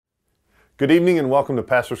Good evening and welcome to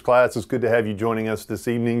Pastor's Class. It's good to have you joining us this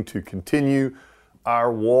evening to continue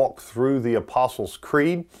our walk through the Apostles'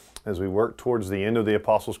 Creed. As we work towards the end of the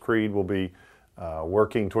Apostles' Creed, we'll be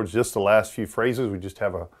working towards just the last few phrases. We just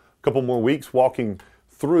have a couple more weeks walking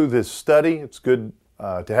through this study. It's good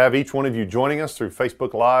to have each one of you joining us through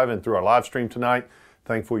Facebook Live and through our live stream tonight.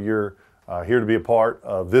 Thankful you're here to be a part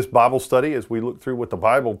of this Bible study as we look through what the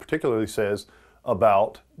Bible particularly says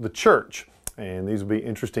about the church. And these will be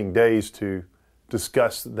interesting days to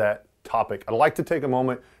discuss that topic. I'd like to take a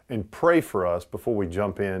moment and pray for us before we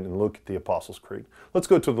jump in and look at the Apostles' Creed. Let's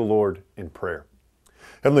go to the Lord in prayer.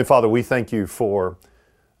 Heavenly Father, we thank you for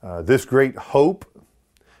this great hope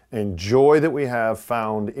and joy that we have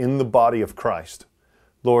found in the body of Christ.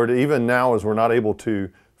 Lord, even now as we're not able to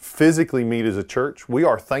physically meet as a church, we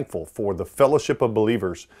are thankful for the fellowship of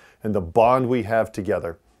believers and the bond we have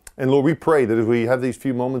together. And Lord, we pray that as we have these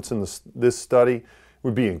few moments in this study, it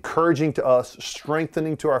would be encouraging to us,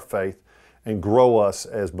 strengthening to our faith, and grow us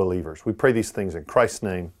as believers. We pray these things in Christ's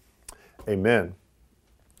name. Amen.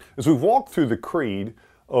 As we've walked through the Creed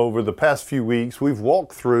over the past few weeks, we've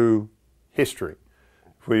walked through history.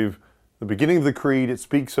 The beginning of the Creed, it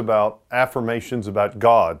speaks about affirmations about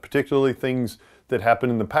God, particularly things that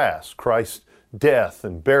happened in the past, Christ's death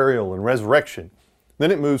and burial and resurrection. Then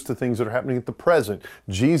it moves to things that are happening at the present,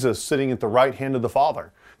 Jesus sitting at the right hand of the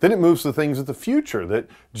Father. Then it moves to things at the future, that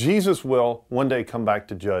Jesus will one day come back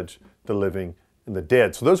to judge the living and the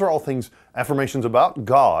dead. So those are all things, affirmations about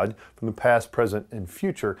God from the past, present, and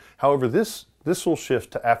future. However, this will shift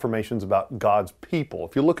to affirmations about God's people.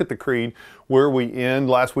 If you look at the Creed, where we end,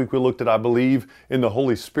 last week we looked at, I believe in the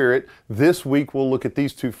Holy Spirit. This week we'll look at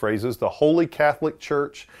these two phrases, the Holy Catholic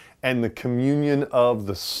Church and the communion of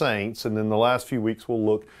the saints. And then the last few weeks we'll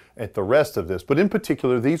look at the rest of this. But in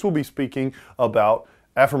particular, these will be speaking about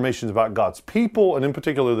affirmations about God's people, and in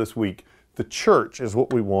particular this week, the church is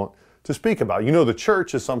what we want to speak about. You know, the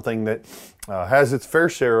church is something that has its fair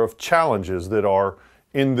share of challenges that are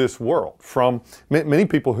in this world, from many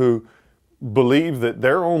people who believe that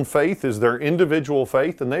their own faith is their individual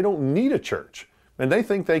faith and they don't need a church. And they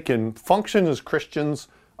think they can function as Christians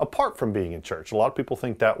apart from being in church. A lot of people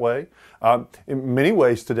think that way. In many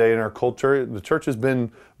ways today in our culture, the church has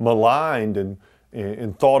been maligned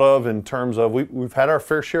and thought of in terms of we've had our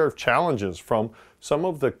fair share of challenges from some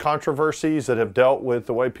of the controversies that have dealt with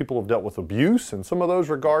the way people have dealt with abuse and some of those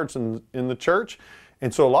regards in the church.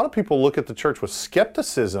 And so a lot of people look at the church with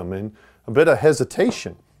skepticism and a bit of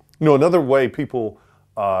hesitation. You know, another way people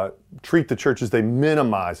treat the church is they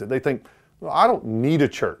minimize it. They think, well, I don't need a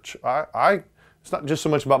church. It's not just so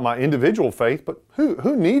much about my individual faith, but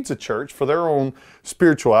who needs a church for their own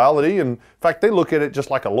spirituality? And in fact, they look at it just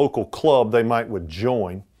like a local club they would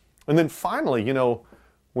join. And then finally, you know,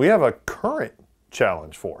 we have a current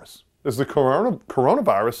challenge for us. As the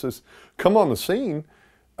coronavirus has come on the scene,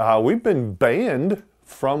 we've been banned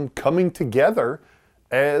from coming together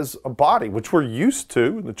as a body, which we're used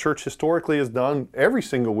to. The church historically has done every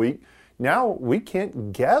single week. Now we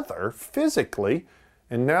can't gather physically,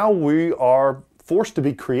 and now we are forced to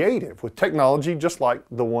be creative with technology just like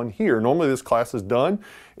the one here. Normally this class is done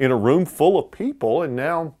in a room full of people, and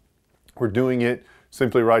now we're doing it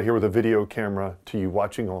simply right here with a video camera to you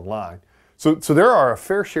watching online. So there are a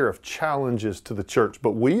fair share of challenges to the church,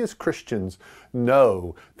 but we as Christians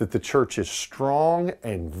know that the church is strong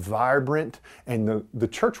and vibrant, and the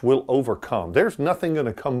church will overcome. There's nothing going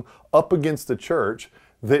to come up against the church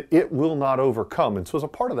that it will not overcome. And so as a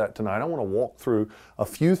part of that tonight, I want to walk through a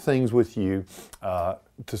few things with you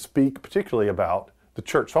to speak particularly about the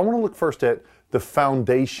church. So I want to look first at the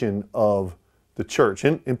foundation of the church.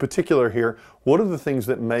 In particular here, what are the things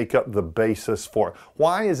that make up the basis for it?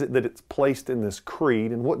 Why is it that it's placed in this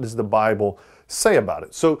creed, and what does the Bible say about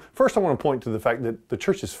it? So first I want to point to the fact that the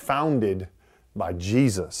church is founded by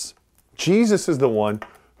Jesus. Jesus is the one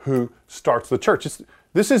who starts the church.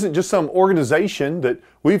 This isn't just some organization that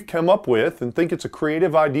we've come up with and think it's a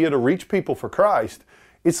creative idea to reach people for Christ.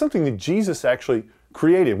 It's something that Jesus actually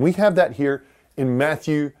created. We have that here in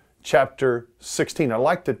Matthew chapter 16. I'd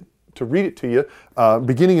like to read it to you,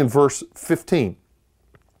 beginning in verse 15.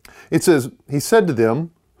 It says, He said to them,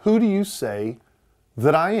 "Who do you say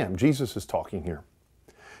that I am?" Jesus is talking here.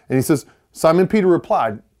 And he says, Simon Peter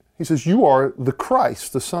replied, he says, "You are the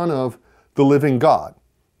Christ, the Son of the living God."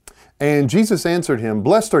 And Jesus answered him,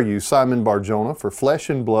 "Blessed are you, Simon Bar-Jonah, for flesh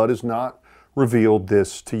and blood has not revealed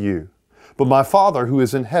this to you, but my Father who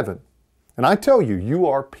is in heaven. And I tell you, you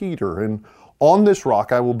are Peter, and on this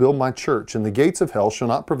rock I will build my church, and the gates of hell shall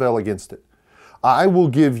not prevail against it. I will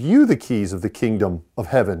give you the keys of the kingdom of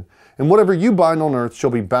heaven, and whatever you bind on earth shall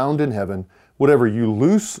be bound in heaven, whatever you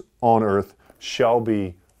loose on earth shall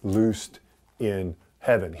be loosed in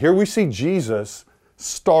heaven. Here we see Jesus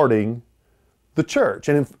starting the church.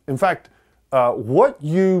 And in fact, what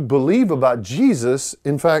you believe about Jesus,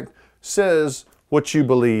 in fact, says what you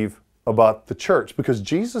believe about the church, because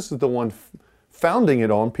Jesus is the one founding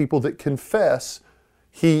it on people that confess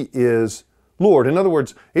He is Lord. In other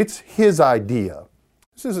words, it's His idea.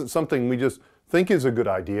 This isn't something we just think is a good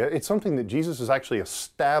idea. It's something that Jesus has actually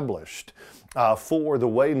established for the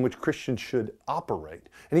way in which Christians should operate.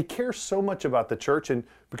 And He cares so much about the church, and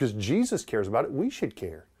because Jesus cares about it, we should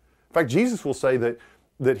care. In fact, Jesus will say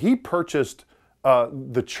that He purchased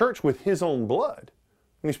the church with His own blood.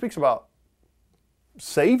 When He speaks about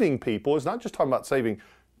saving people, it's not just talking about saving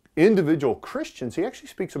individual Christians. He actually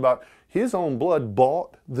speaks about His own blood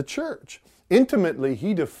bought the church. Intimately,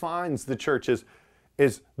 He defines the church as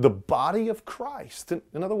the body of Christ.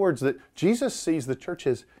 In other words, that Jesus sees the church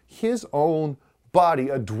as His own body,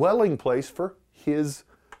 a dwelling place for His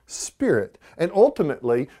Spirit. And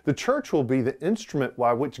ultimately, the church will be the instrument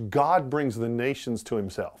by which God brings the nations to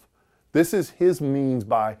Himself. This is His means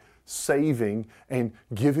by saving and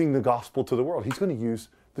giving the gospel to the world. He's going to use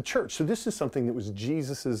the church. So this is something that was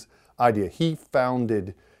Jesus's idea. He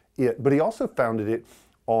founded it, but He also founded it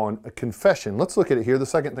on a confession. Let's look at it here. The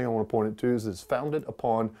second thing I want to point it to is it's founded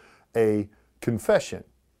upon a confession,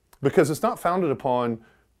 because it's not founded upon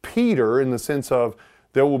Peter in the sense of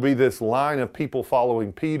there will be this line of people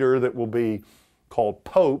following Peter that will be called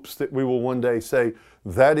popes that we will one day say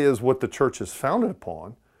that is what the church is founded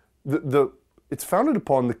upon. It's founded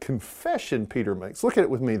upon the confession Peter makes. Look at it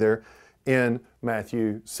with me there in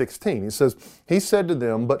Matthew 16. He says, He said to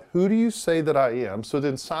them, "But who do you say that I am?" So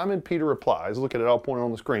then Simon Peter replies, look at it, I'll point it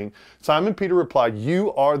on the screen. Simon Peter replied,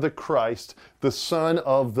 "You are the Christ, the Son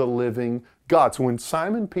of the living God." So when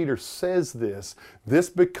Simon Peter says this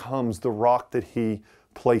becomes the rock that he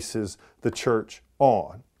places the church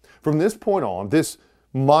on. From this point on, this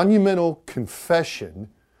monumental confession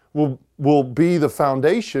will be the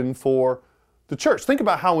foundation for the church. Think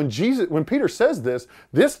about how when Peter says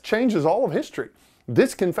this changes all of history.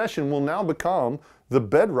 This confession will now become the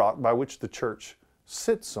bedrock by which the church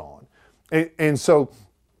sits on. And so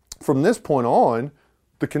from this point on,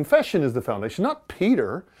 the confession is the foundation, not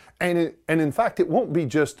Peter. And in fact, it won't be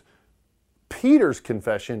just Peter's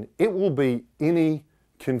confession, it will be any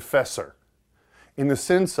confessor. In the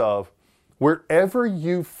sense of wherever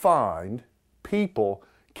you find people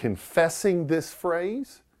confessing this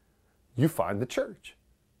phrase, you find the church.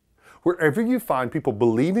 Wherever you find people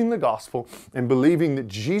believing the gospel and believing that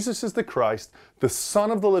Jesus is the Christ, the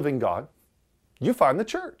Son of the living God, you find the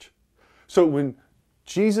church. So when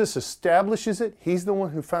Jesus establishes it, He's the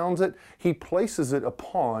one who founds it, He places it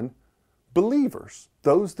upon believers,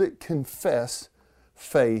 those that confess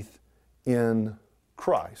faith in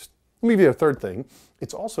Christ. Let me give you a third thing.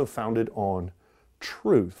 It's also founded on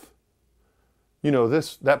truth. You know,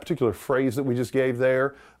 that particular phrase that we just gave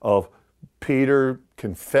there of Peter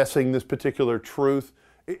confessing this particular truth,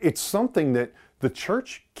 it's something that the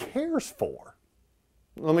church cares for.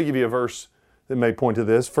 Let me give you a verse that may point to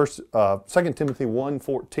this. 2 Timothy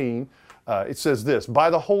 1:14, it says this, "By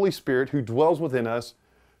the Holy Spirit who dwells within us,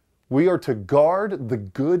 we are to guard the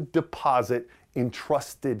good deposit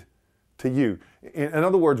entrusted to you." In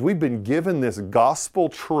other words, we've been given this gospel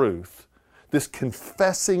truth, this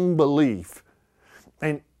confessing belief,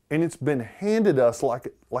 and it's been handed us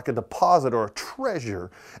like a deposit or a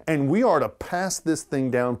treasure, and we are to pass this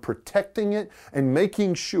thing down, protecting it and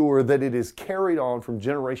making sure that it is carried on from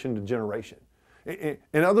generation to generation.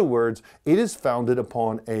 In other words, it is founded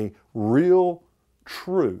upon a real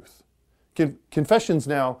truth. Confession's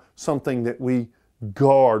now something that we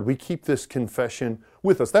guard. We keep this confession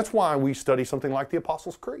with us. That's why we study something like the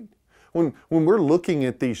Apostles' Creed. When we're looking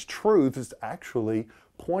at these truths, it's actually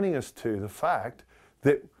pointing us to the fact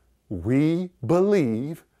that we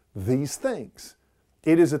believe these things.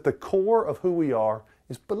 It is at the core of who we are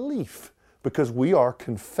is belief, because we are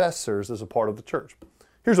confessors as a part of the church.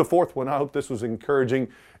 Here's a fourth one. I hope this was encouraging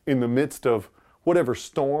in the midst of whatever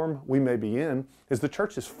storm we may be in, is the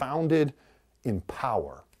church is founded in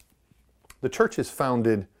power. The church is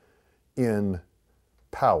founded in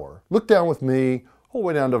power. Look down with me all the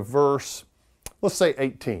way down to verse, let's say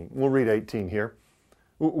 18. We'll read 18 here.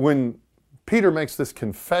 When Peter makes this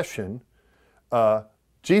confession,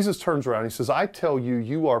 Jesus turns around and he says, "I tell you,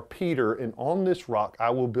 you are Peter, and on this rock I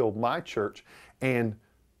will build my church." And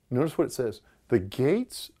notice what it says, "The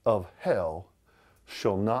gates of hell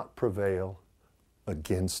shall not prevail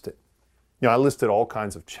against it." You know, I listed all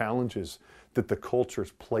kinds of challenges that the culture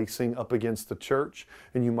is placing up against the church,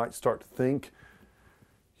 and you might start to think,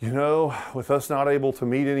 with us not able to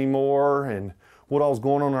meet anymore and what all's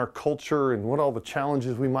going on in our culture and what all the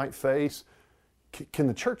challenges we might face, can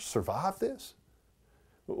the church survive this?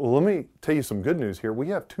 Well, let me tell you some good news here. We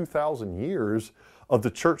have 2,000 years of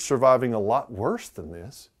the church surviving a lot worse than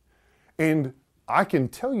this. And I can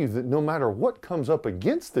tell you that no matter what comes up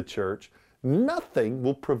against the church, nothing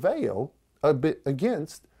will prevail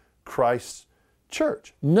against Christ's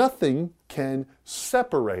church. Nothing can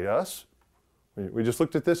separate us. We just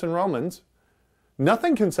looked at this in Romans.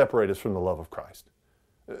 Nothing can separate us from the love of Christ.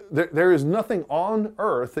 There is nothing on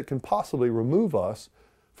earth that can possibly remove us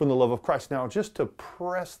from the love of Christ. Now, just to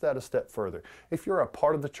press that a step further, if you're a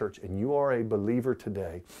part of the church and you are a believer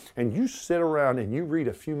today, and you sit around and you read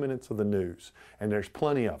a few minutes of the news, and there's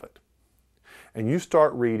plenty of it, and you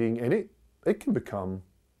start reading, and it can become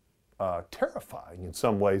terrifying in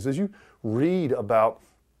some ways as you read about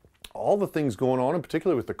all the things going on, and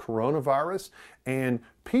particularly with the coronavirus, and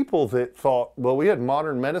people that thought, well, we had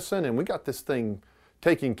modern medicine and we got this thing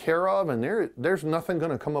taken care of, and there's nothing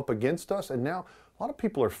going to come up against us. And now a lot of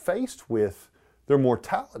people are faced with their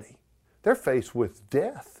mortality. They're faced with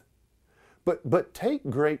death. But take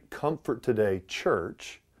great comfort today,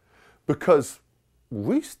 church, because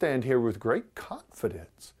we stand here with great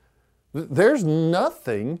confidence. There's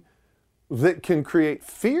nothing that can create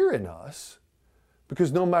fear in us,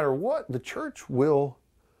 because no matter what, the church will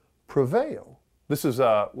prevail. This is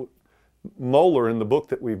Mohler in the book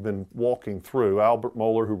that we've been walking through, Albert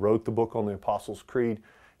Mohler, who wrote the book on the Apostles' Creed.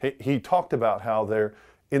 He talked about how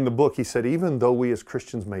in the book, he said, even though we as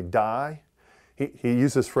Christians may die, he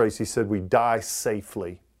used this phrase, he said, we die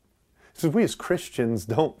safely. He said, we as Christians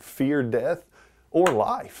don't fear death or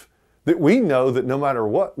life. That we know that no matter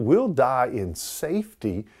what, we'll die in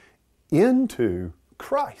safety into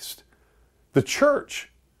Christ. The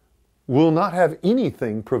church will not have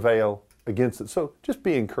anything prevail against it. So just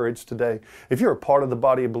be encouraged today. If you're a part of the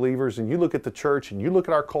body of believers and you look at the church and you look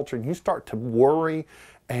at our culture and you start to worry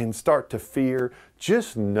and start to fear,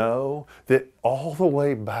 just know that all the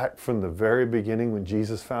way back from the very beginning when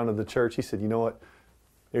Jesus founded the church, he said, you know what?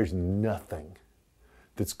 There's nothing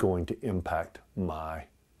that's going to impact my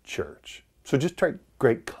church. So just take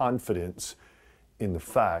great confidence in the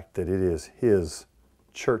fact that it is his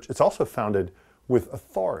church. It's also founded with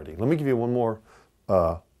authority. Let me give you one more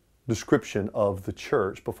description of the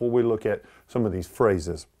church before we look at some of these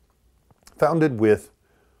phrases. Founded with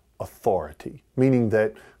authority, meaning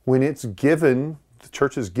that when it's given, the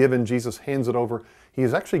church is given, Jesus hands it over, he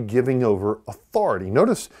is actually giving over authority.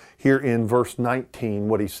 Notice here in verse 19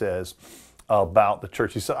 what he says about the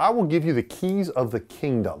church. He said, I will give you the keys of the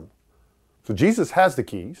kingdom. So Jesus has the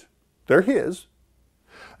keys. They're his.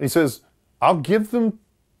 And he says, I'll give them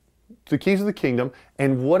the keys of the kingdom,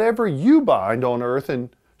 and whatever you bind on earth and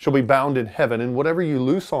shall be bound in heaven, and whatever you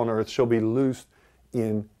loose on earth shall be loosed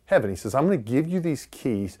in heaven. He says, I'm going to give you these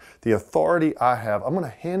keys, the authority I have. I'm going to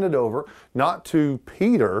hand it over, not to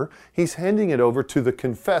Peter. He's handing it over to the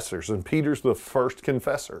confessors, and Peter's the first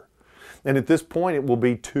confessor. And at this point, it will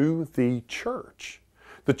be to the church.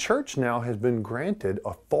 The church now has been granted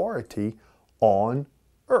authority on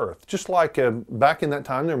earth. Just like back in that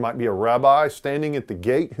time, there might be a rabbi standing at the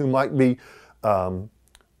gate who might be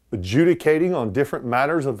adjudicating on different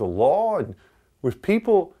matters of the law. And with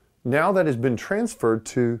people, now that has been transferred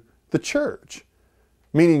to the church.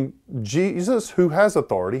 Meaning Jesus, who has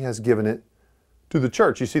authority, has given it to the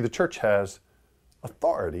church. You see, the church has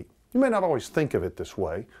authority. You may not always think of it this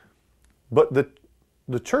way, but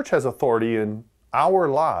the church has authority in our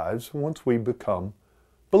lives once we become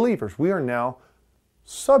believers. We are now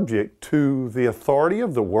subject to the authority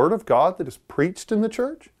of the Word of God that is preached in the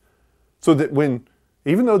church, so that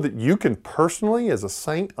even though that you can personally, as a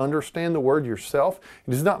saint, understand the Word yourself,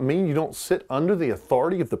 it does not mean you don't sit under the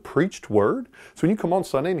authority of the preached Word. So when you come on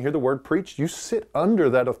Sunday and hear the Word preached, you sit under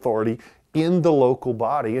that authority in the local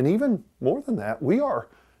body. And even more than that, we are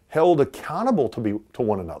held accountable to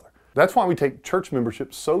one another. That's why we take church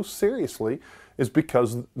membership so seriously, is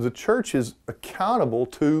because the church is accountable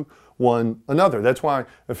to one another. That's why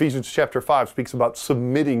Ephesians chapter 5 speaks about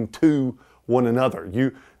submitting to one another.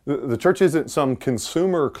 The church isn't some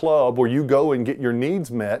consumer club where you go and get your needs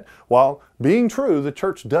met. While being true, the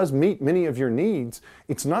church does meet many of your needs.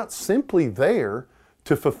 It's not simply there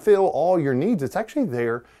to fulfill all your needs. It's actually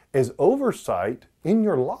there as oversight in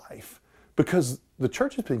your life, because the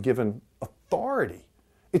church has been given authority.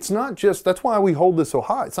 It's not just, that's why we hold this so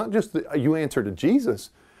high. It's not just that you answer to Jesus.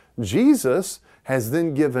 Jesus has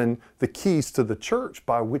then given the keys to the church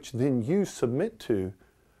by which then you submit to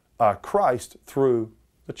Christ through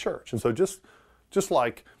the church. And so just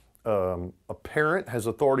like a parent has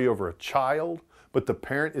authority over a child but the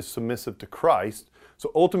parent is submissive to Christ.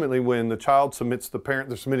 So ultimately, when the child submits to the parent,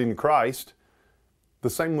 they're submitting to Christ. The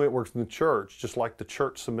same way it works in the church, just like the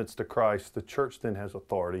church submits to Christ, the church then has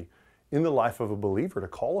authority in the life of a believer to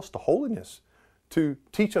call us to holiness, to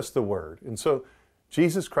teach us the word. And so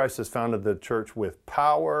Jesus Christ has founded the church with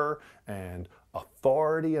power and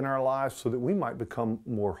authority in our lives so that we might become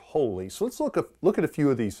more holy. So let's look at a few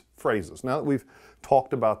of these phrases. Now that we've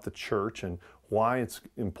talked about the church and why it's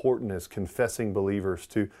important as confessing believers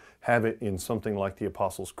to have it in something like the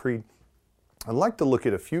Apostles' Creed, I'd like to look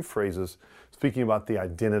at a few phrases speaking about the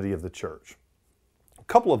identity of the church. A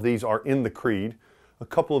couple of these are in the creed. A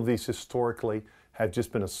couple of these historically have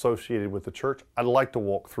just been associated with the church. I'd like to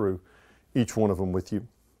walk through each one of them with you.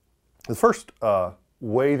 The first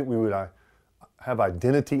way that we would have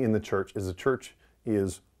identity in the church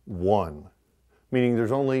is one, meaning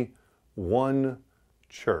there's only one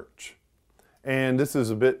church. And this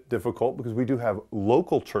is a bit difficult because we do have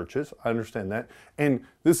local churches, I understand that. And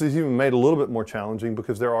this is even made a little bit more challenging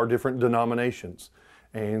because there are different denominations.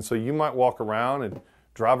 And so you might walk around and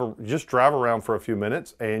just drive around for a few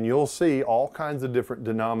minutes and you'll see all kinds of different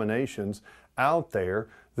denominations out there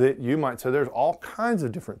that you might say there's all kinds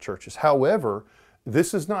of different churches. However,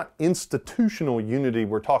 this is not institutional unity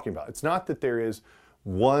we're talking about. It's not that there is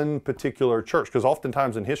one particular church, because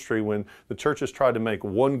oftentimes in history when the churches tried to make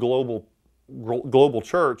one global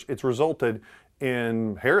church, it's resulted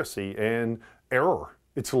in heresy and error.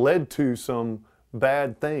 It's led to some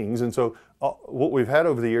bad things. And so what we've had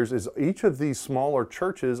over the years is each of these smaller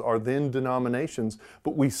churches are then denominations,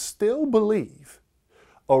 but we still believe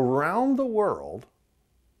around the world,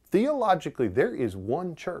 theologically, there is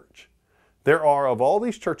one church. There are, of all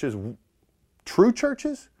these churches, true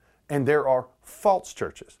churches, and there are false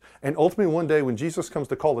churches. And ultimately one day when Jesus comes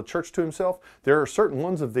to call the church to himself, there are certain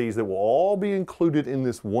ones of these that will all be included in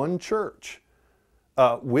this one church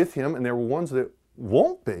with him, and there are ones that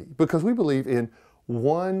won't be, because we believe in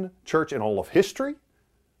one church in all of history.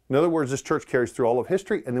 In other words, this church carries through all of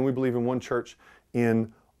history, and then we believe in one church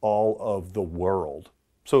in all of the world.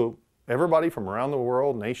 So everybody from around the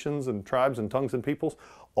world, nations and tribes and tongues and peoples,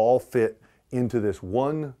 all fit into this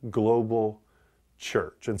one global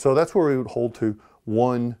church. And so that's where we would hold to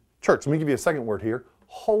one church. Let me give you a second word here,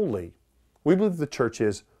 holy. We believe the church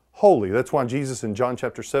is holy. That's why Jesus in John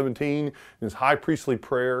chapter 17, in his high priestly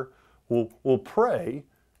prayer, will pray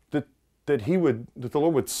that the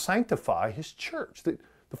Lord would sanctify his church, that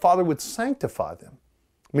the Father would sanctify them,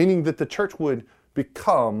 meaning that the church would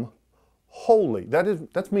become holy.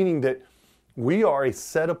 That's meaning that we are a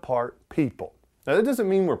set apart people. Now that doesn't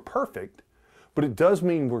mean we're perfect, but it does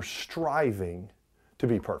mean we're striving to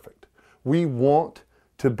be perfect. We want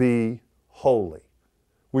to be holy.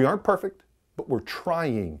 We aren't perfect, but we're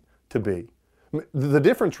trying to be. The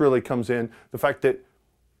difference really comes in the fact that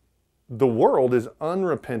the world is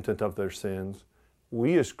unrepentant of their sins.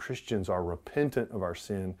 We as Christians are repentant of our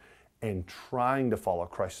sin and trying to follow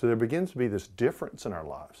Christ. So there begins to be this difference in our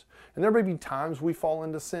lives. And there may be times we fall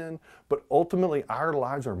into sin, but ultimately our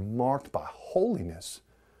lives are marked by holiness.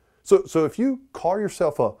 So if you call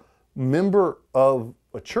yourself a member of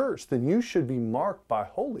a church, then you should be marked by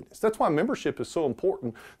holiness. That's why membership is so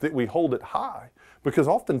important, that we hold it high. Because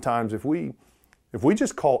oftentimes if we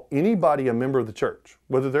just call anybody a member of the church,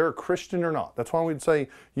 whether they're a Christian or not, that's why we'd say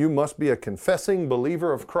you must be a confessing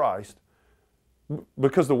believer of Christ,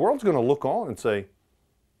 because the world's going to look on and say,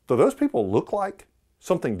 do those people look like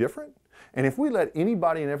something different? And if we let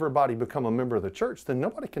anybody and everybody become a member of the church, then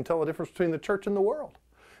nobody can tell the difference between the church and the world.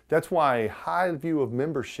 That's why a high view of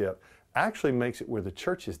membership actually makes it where the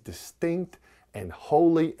church is distinct and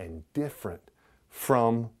holy and different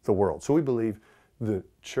from the world. So we believe the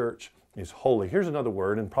church is holy. Here's another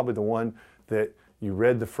word, and probably the one that you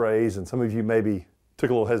read the phrase, and some of you maybe took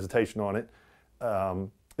a little hesitation on it,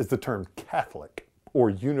 is the term Catholic or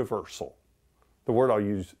universal. The word I'll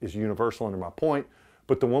use is universal under my point,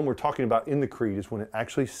 but the one we're talking about in the creed is when it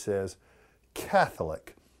actually says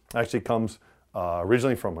Catholic. It actually comes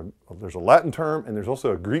originally from there's a Latin term and there's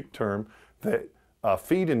also a Greek term that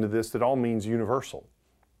feed into this that all means universal.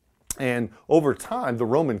 And over time, the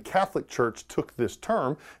Roman Catholic Church took this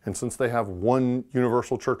term, and since they have one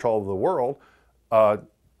universal church all over the world,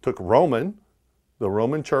 took the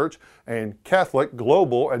Roman Church, and Catholic,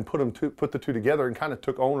 global, and put the two together and kind of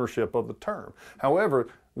took ownership of the term. However,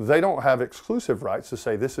 they don't have exclusive rights to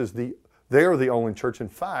say they're the only church. In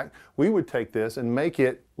fact, we would take this and make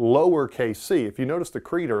it lowercase c. If you noticed the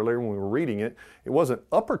creed earlier when we were reading it, it wasn't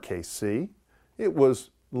uppercase c, it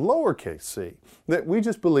was lowercase c. That we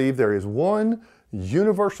just believe there is one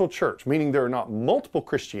universal church, meaning there are not multiple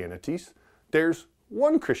Christianities, there's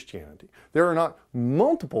one Christianity. There are not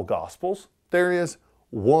multiple gospels. There is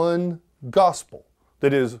one gospel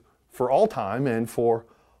that is for all time and for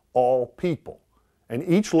all people. And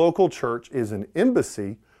each local church is an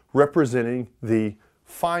embassy representing the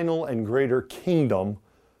final and greater kingdom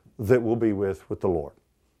that we'll be with the Lord.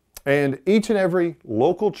 And each and every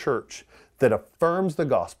local church that affirms the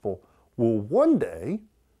gospel will one day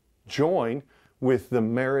join with the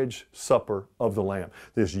marriage supper of the Lamb.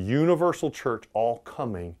 This universal church all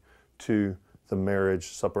coming to the marriage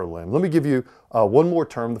supper of the Lamb. Let me give you one more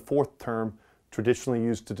term. The fourth term traditionally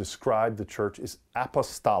used to describe the church is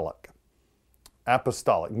apostolic.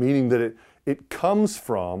 Apostolic, meaning that it comes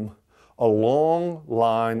from a long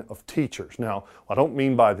line of teachers. Now, what I don't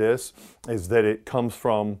mean by this is that it comes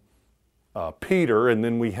from Peter and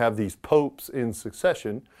then we have these popes in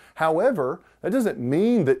succession. However, that doesn't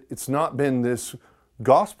mean that it's not been this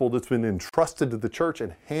gospel that's been entrusted to the church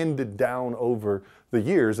and handed down over the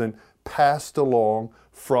years and passed along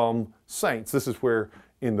from saints. This is where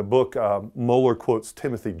in the book Mohler quotes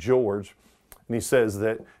Timothy George, and he says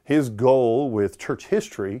that his goal with church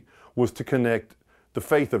history was to connect the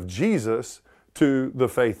faith of Jesus to the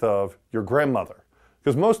faith of your grandmother.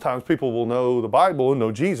 Because most times people will know the Bible and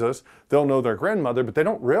know Jesus, they'll know their grandmother, but they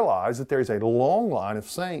don't realize that there's a long line of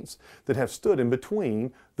saints that have stood in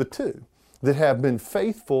between the two, that have been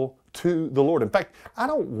faithful to the Lord. In fact, I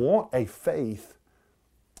don't want a faith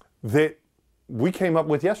that we came up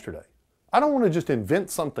with yesterday. I don't want to just invent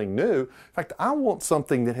something new. In fact, I want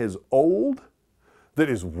something that is old, that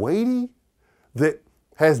is weighty, that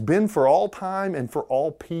has been for all time and for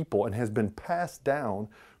all people and has been passed down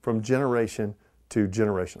from generation to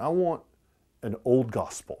generation. I want an old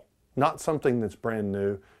gospel, not something that's brand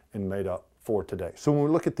new and made up for today. So when we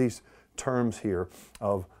look at these terms here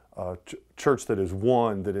of church that is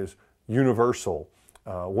one, that is universal,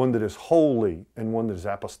 one that is holy, and one that is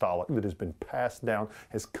apostolic, that has been passed down,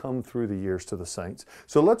 has come through the years to the saints.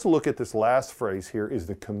 So let's look at this last phrase here, is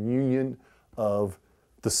the communion of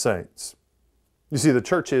the saints. You see, the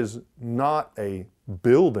church is not a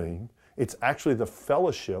building, it's actually the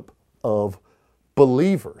fellowship of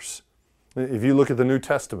believers. If you look at the New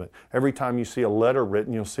Testament, every time you see a letter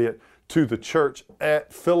written, you'll see it to the church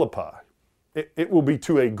at Philippi. It will be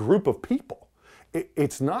to a group of people.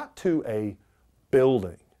 It's not to a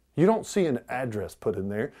building. You don't see an address put in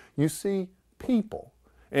there. You see people.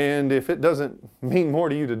 And if it doesn't mean more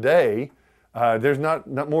to you today, there's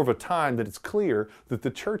not more of a time that it's clear that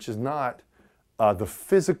the church is not the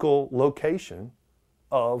physical location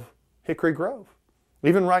of Hickory Grove.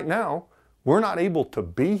 Even right now, we're not able to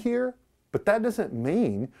be here, but that doesn't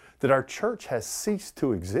mean that our church has ceased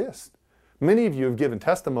to exist. Many of you have given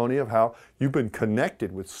testimony of how you've been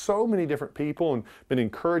connected with so many different people and been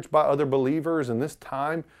encouraged by other believers, and this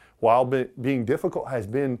time, while being difficult, has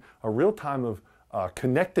been a real time of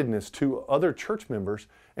connectedness to other church members.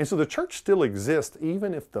 And so the church still exists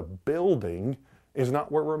even if the building is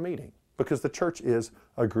not where we're meeting, because the church is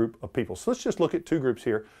a group of people. So let's just look at two groups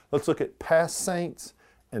here. Let's look at past saints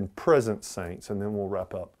and present saints, and then we'll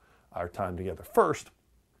wrap up our time together. First,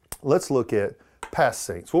 let's look at past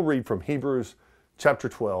saints. We'll read from Hebrews chapter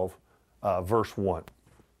 12, verse 1.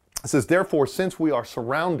 It says, "Therefore, since we are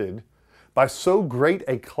surrounded by so great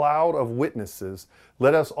a cloud of witnesses,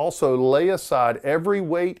 let us also lay aside every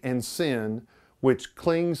weight and sin which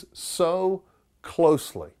clings so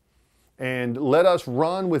closely, and let us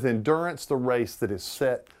run with endurance the race that is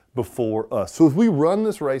set before us." So as we run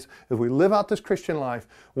this race, as we live out this Christian life,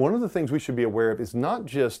 one of the things we should be aware of is not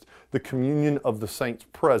just the communion of the saints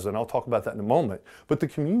present, I'll talk about that in a moment, but the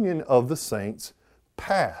communion of the saints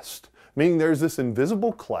past. Meaning there's this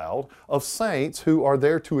invisible cloud of saints who are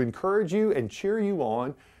there to encourage you and cheer you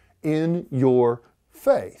on in your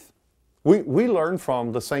faith. We learn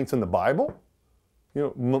from the saints in the Bible.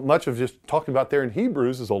 You know, much of just talking about there in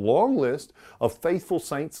Hebrews is a long list of faithful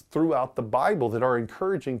saints throughout the Bible that are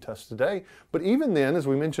encouraging to us today. But even then, as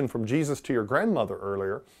we mentioned from Jesus to your grandmother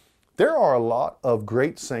earlier, there are a lot of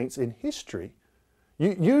great saints in history.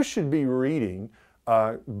 You should be reading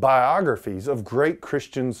biographies of great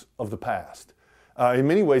Christians of the past. In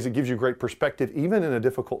many ways, it gives you great perspective, even in a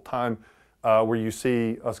difficult time where you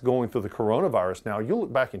see us going through the coronavirus now. You'll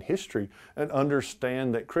look back in history and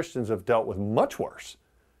understand that Christians have dealt with much worse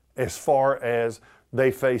as far as they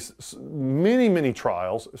face many, many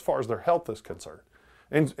trials as far as their health is concerned.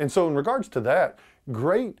 And so in regards to that,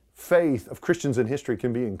 great faith of Christians in history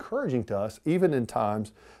can be encouraging to us even in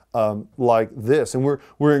times like this. And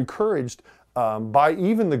we're encouraged by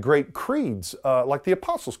even the great creeds like the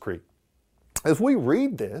Apostles' Creed. As we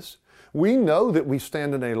read this, we know that we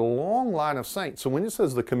stand in a long line of saints. So when it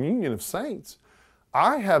says the communion of saints,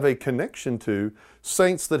 I have a connection to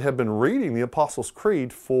saints that have been reading the Apostles'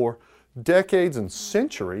 Creed for decades and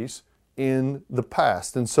centuries in the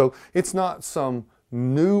past. And so it's not some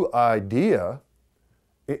new idea,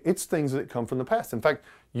 it's things that come from the past. In fact,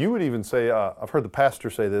 you would even say, I've heard the pastor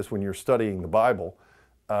say this when you're studying the Bible,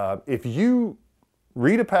 if you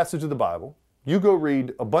read a passage of the Bible, you go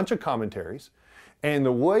read a bunch of commentaries, and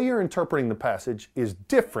the way you're interpreting the passage is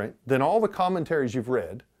different than all the commentaries you've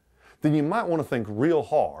read, then you might want to think real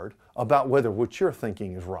hard about whether what you're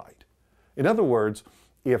thinking is right. In other words,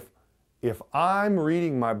 if I'm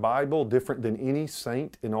reading my Bible different than any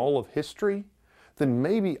saint in all of history, then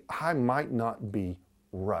maybe I might not be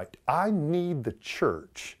right. I need the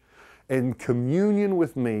church and communion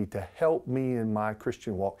with me to help me in my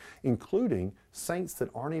Christian walk, including saints that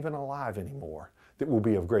aren't even alive anymore, that will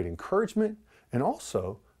be of great encouragement and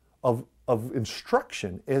also of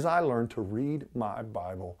instruction as I learn to read my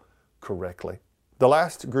Bible correctly. The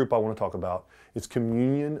last group I want to talk about is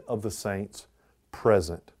communion of the saints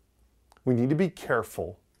present. We need to be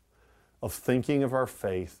careful of thinking of our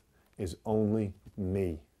faith as only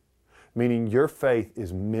me, meaning your faith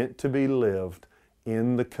is meant to be lived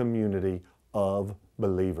in the community of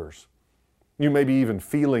believers. You may be even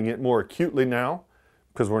feeling it more acutely now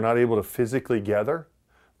because we're not able to physically gather,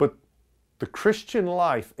 but the Christian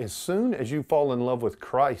life, as soon as you fall in love with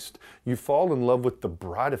Christ, you fall in love with the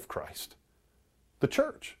bride of Christ, the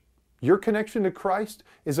church. Your connection to Christ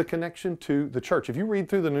is a connection to the church. If you read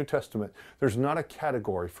through the New Testament, there's not a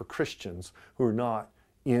category for Christians who are not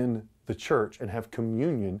in the church and have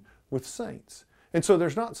communion with saints. And so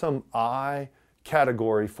there's not some I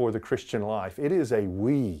category for the Christian life. It is a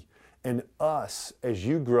we and us as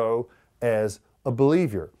you grow as a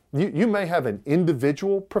believer. You may have an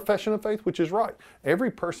individual profession of faith, which is right.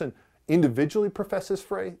 Every person individually professes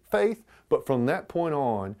faith, but from that point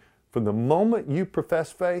on, from the moment you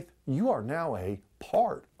profess faith, you are now a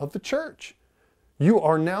part of the church. You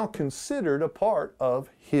are now considered a part of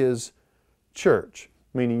His church,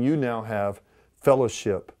 meaning you now have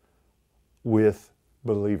fellowship with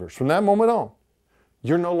believers. From that moment on,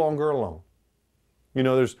 you're no longer alone. You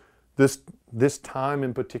know, there's this time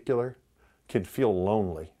in particular can feel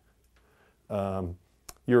lonely.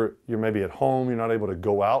 You're maybe at home, you're not able to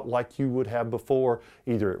go out like you would have before,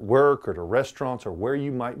 either at work or to restaurants or where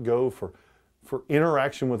you might go for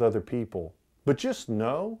interaction with other people. But just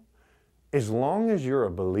know, as long as you're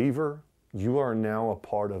a believer, you are now a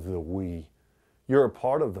part of the we. You're a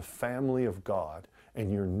part of the family of God,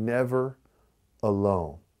 and you're never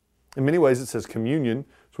alone. In many ways it says communion,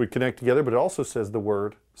 so we connect together, but it also says the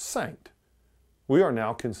word saint. We are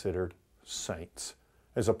now considered saints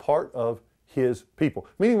as a part of His people.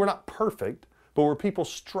 Meaning we're not perfect, but we're people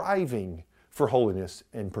striving for holiness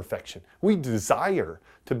and perfection. We desire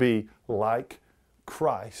to be like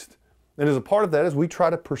Christ. And as a part of that, as we try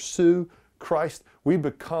to pursue Christ, we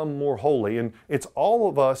become more holy. And it's all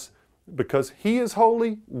of us, because He is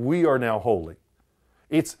holy, we are now holy.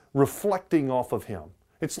 It's reflecting off of Him.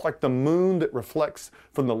 It's like the moon that reflects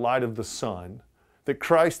from the light of the sun. That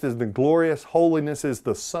Christ is the glorious holiness is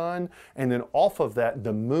the sun, and then off of that,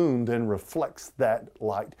 the moon then reflects that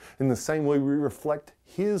light. In the same way, we reflect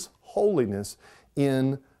His holiness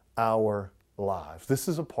in our lives. This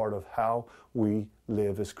is a part of how we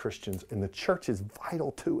live as Christians, and the church is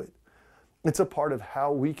vital to it. It's a part of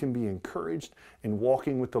how we can be encouraged in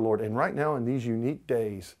walking with the Lord. And right now, in these unique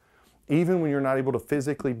days, even when you're not able to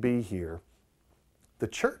physically be here, the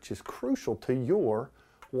church is crucial to your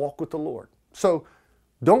walk with the Lord. So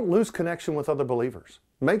don't lose connection with other believers.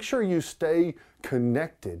 Make sure you stay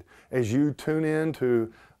connected as you tune in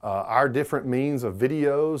to our different means of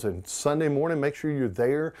videos, and Sunday morning, make sure you're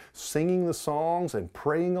there singing the songs and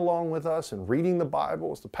praying along with us and reading the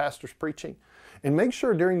Bible as the pastor's preaching. And make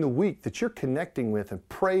sure during the week that you're connecting with and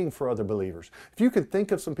praying for other believers. If you can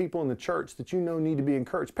think of some people in the church that you know need to be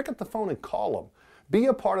encouraged, pick up the phone and call them. Be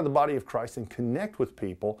a part of the body of Christ and connect with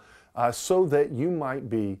people so that you might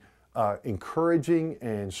be encouraging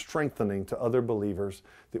and strengthening to other believers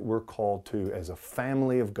that we're called to as a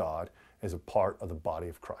family of God, as a part of the body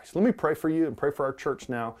of Christ. Let me pray for you and pray for our church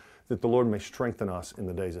now that the Lord may strengthen us in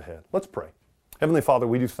the days ahead. Let's pray. Heavenly Father,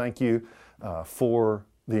 we do thank you for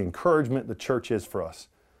the encouragement the church is for us.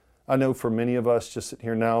 I know for many of us just sitting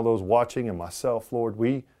here now, those watching and myself, Lord,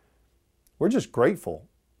 we're just grateful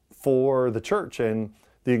for the church and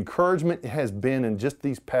the encouragement it has been in just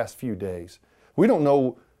these past few days. We don't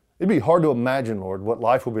know, it'd be hard to imagine, Lord, what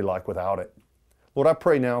life will be like without it. Lord, I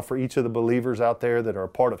pray now for each of the believers out there that are a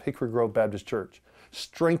part of Hickory Grove Baptist Church,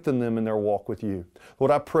 Strengthen them in their walk with you.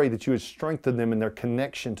 Lord, I pray that you would strengthen them in their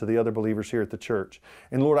connection to the other believers here at the church.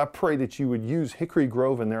 And Lord, I pray that you would use Hickory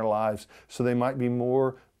Grove in their lives so they might be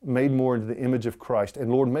made more into the image of Christ. And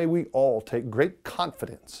Lord, may we all take great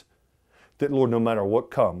confidence that, Lord, no matter what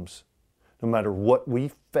comes, no matter what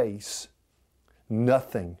we face,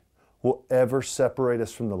 nothing will ever separate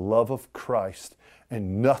us from the love of Christ,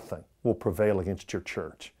 and nothing will prevail against your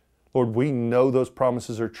church. Lord, we know those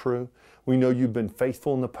promises are true. We know you've been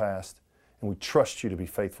faithful in the past, and we trust you to be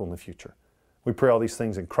faithful in the future. We pray all these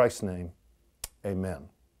things in Christ's name. Amen.